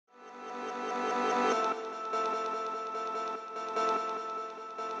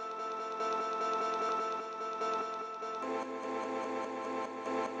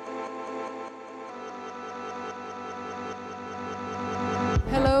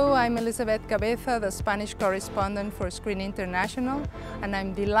I'm Elizabeth Cabeza, the Spanish correspondent for Screen International, and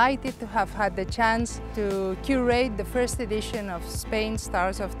I'm delighted to have had the chance to curate the first edition of Spain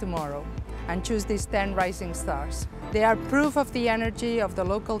Stars of Tomorrow and choose these 10 rising stars. They are proof of the energy of the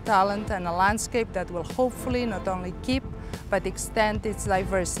local talent and a landscape that will hopefully not only keep but extend its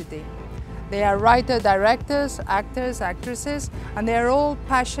diversity. They are writers, directors, actors, actresses, and they are all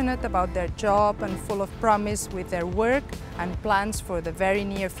passionate about their job and full of promise with their work and plans for the very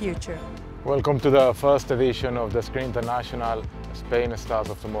near future. Welcome to the first edition of the Screen International Spain Stars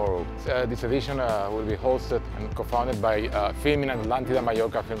of Tomorrow. This edition will be hosted and co-founded by Filmin and Atlantida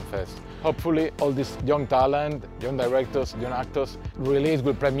Mallorca Film Fest. Hopefully all this young talent, young directors, young actors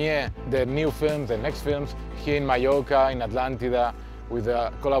will premiere their new films, their next films here in Mallorca, in Atlantida, with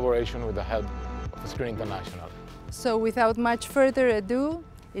a collaboration with the help of Screen International. So without much further ado,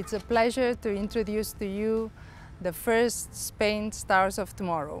 it's a pleasure to introduce to you the first Spain Stars of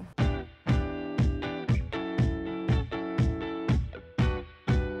Tomorrow.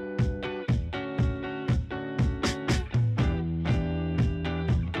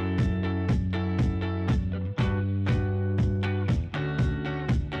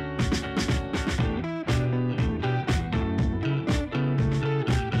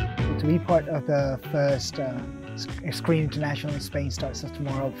 To be part of the first Screen International Spain Stars of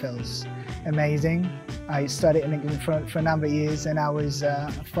Tomorrow feels amazing. I studied in England for a number of years and I was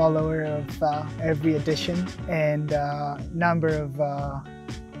a follower of every edition, and a number of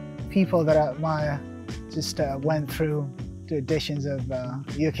people that I admire just went through the editions of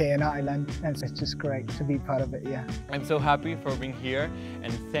UK and Ireland, and it's just great to be part of it, yeah. I'm so happy for being here,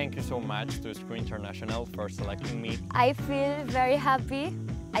 and thank you so much to Screen International for selecting me. I feel very happy.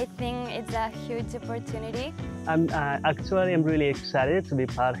 I think it's a huge opportunity. I'm really excited to be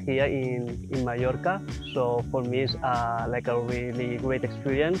part here in Mallorca. So for me, it's like a really great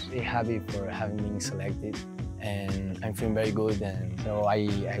experience. Very happy for having been selected, and I'm feeling very good, and so I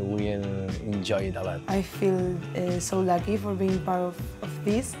will enjoy it a lot. I feel so lucky for being part of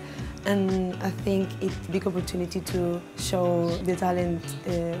this, and I think it's a big opportunity to show the talent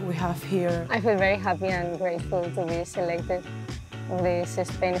we have here. I feel very happy and grateful to be selected in this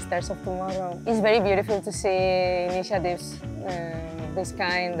Spain Stars of Tomorrow. It's very beautiful to see initiatives this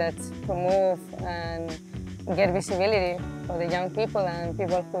kind that promote and get visibility for the young people and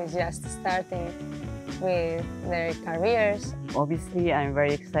people who is just starting with their careers. Obviously, I'm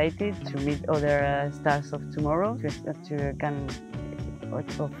very excited to meet other stars of tomorrow, to can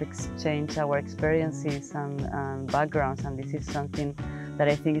exchange our experiences and backgrounds, and this is something that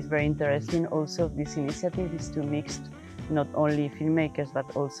I think is very interesting. Also, this initiative is to mix not only filmmakers but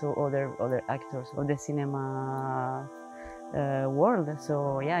also other actors of the cinema world.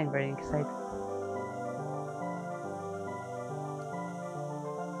 So yeah, I'm very excited.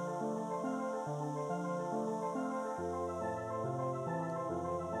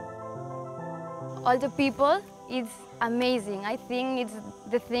 All the people, it's amazing. I think it's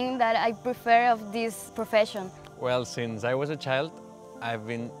the thing that I prefer of this profession. Well, since I was a child, I've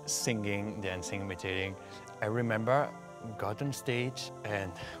been singing, dancing, imitating. I remember got on stage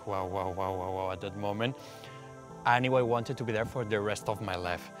and wow, at that moment, I knew I wanted to be there for the rest of my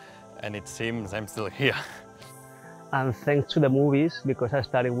life. And it seems I'm still here. And thanks to the movies, because I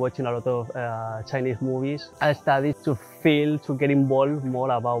started watching a lot of Chinese movies, I started to get involved more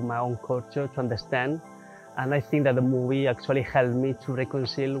about my own culture, to understand. And I think that the movie actually helped me to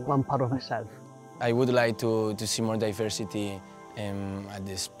reconcile one part of myself. I would like to see more diversity at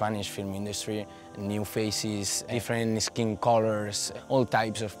the Spanish film industry, new faces, different skin colors, all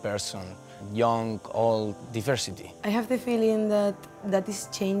types of person, young, old, diversity. I have the feeling that is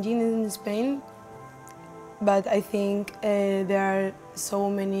changing in Spain, but I think there are so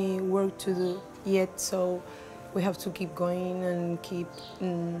many work to do yet, so we have to keep going and keep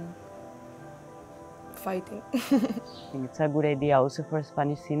fighting. It's a good idea also for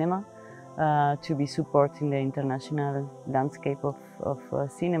Spanish cinema to be supporting the international landscape of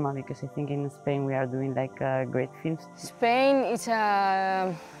cinema, because I think in Spain we are doing like great films. Spain is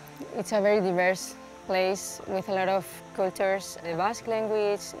a very diverse place with a lot of cultures. The Basque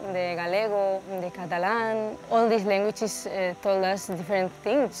language, the Gallego, the Catalan, all these languages told us different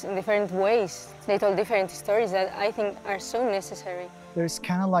things in different ways. They told different stories that I think are so necessary. There's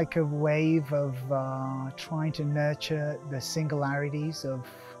kind of like a wave of trying to nurture the singularities of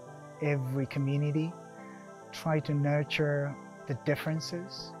every community, try to nurture the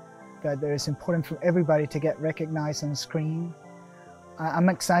differences, that it's important for everybody to get recognized on screen. I'm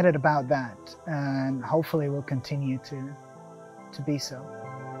excited about that, and hopefully we'll continue to be so.